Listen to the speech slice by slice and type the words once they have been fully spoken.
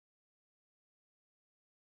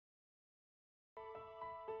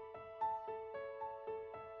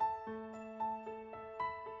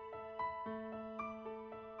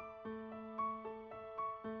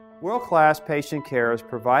World-class patient care is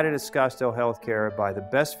provided at Scottsdale Healthcare by the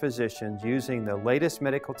best physicians using the latest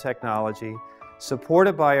medical technology,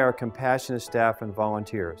 supported by our compassionate staff and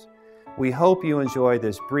volunteers. We hope you enjoy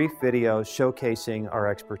this brief video showcasing our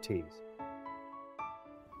expertise.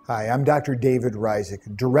 Hi, I'm Dr. David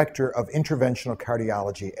Reisig, Director of Interventional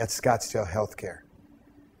Cardiology at Scottsdale Healthcare.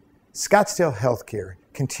 Scottsdale Healthcare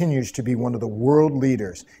continues to be one of the world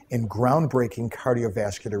leaders in groundbreaking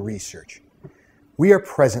cardiovascular research. We are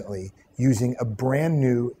presently using a brand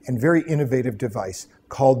new and very innovative device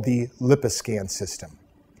called the LipiScan system.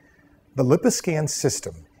 The LipiScan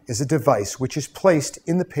system is a device which is placed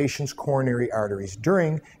in the patient's coronary arteries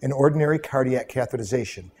during an ordinary cardiac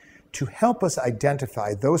catheterization to help us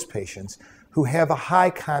identify those patients who have a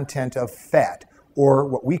high content of fat, or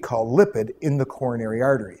what we call lipid, in the coronary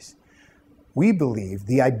arteries. We believe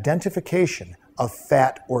the identification of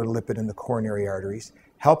fat or lipid in the coronary arteries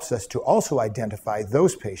helps us to also identify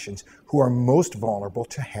those patients who are most vulnerable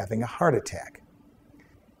to having a heart attack.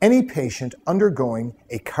 Any patient undergoing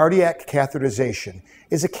a cardiac catheterization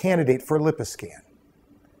is a candidate for LipiScan.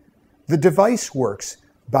 The device works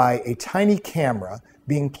by a tiny camera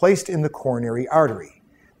being placed in the coronary artery.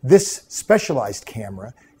 This specialized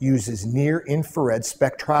camera uses near-infrared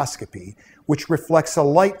spectroscopy, which reflects a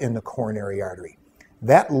light in the coronary artery.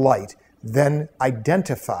 That light then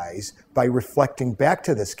identifies, by reflecting back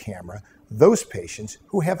to this camera, those patients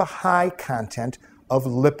who have a high content of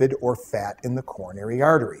lipid or fat in the coronary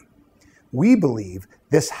artery. We believe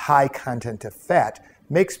this high content of fat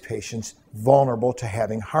makes patients vulnerable to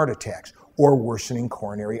having heart attacks or worsening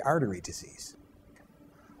coronary artery disease.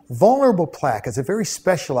 Vulnerable plaque is a very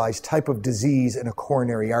specialized type of disease in a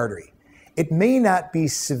coronary artery. It may not be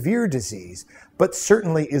severe disease, but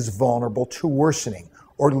certainly is vulnerable to worsening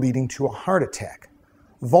or leading to a heart attack.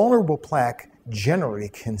 Vulnerable plaque generally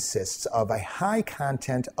consists of a high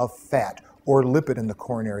content of fat or lipid in the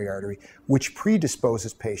coronary artery, which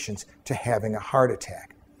predisposes patients to having a heart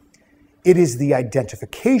attack. It is the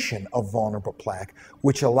identification of vulnerable plaque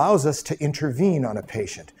which allows us to intervene on a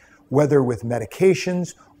patient, whether with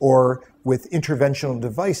medications or with interventional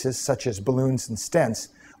devices such as balloons and stents.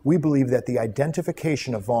 We believe that the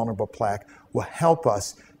identification of vulnerable plaque will help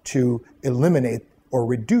us to eliminate or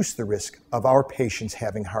reduce the risk of our patients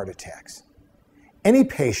having heart attacks. Any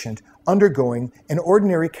patient undergoing an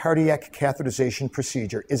ordinary cardiac catheterization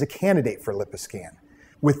procedure is a candidate for LipiScan.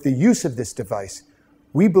 With the use of this device,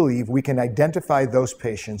 we believe we can identify those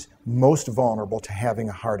patients most vulnerable to having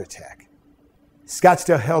a heart attack.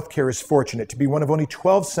 Scottsdale Healthcare is fortunate to be one of only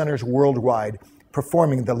 12 centers worldwide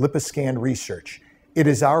performing the LipiScan research. It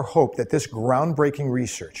is our hope that this groundbreaking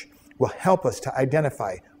research will help us to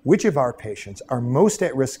identify which of our patients are most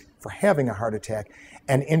at risk for having a heart attack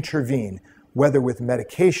and intervene, whether with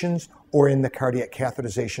medications or in the cardiac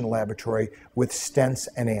catheterization laboratory with stents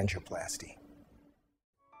and angioplasty.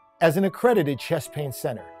 As an accredited chest pain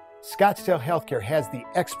center, Scottsdale Healthcare has the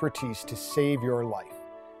expertise to save your life.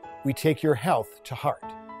 We take your health to heart.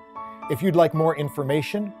 If you'd like more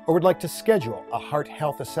information or would like to schedule a heart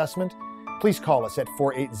health assessment, please call us at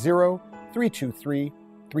 480-323-3663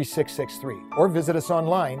 or visit us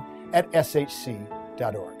online at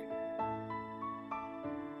shc.org.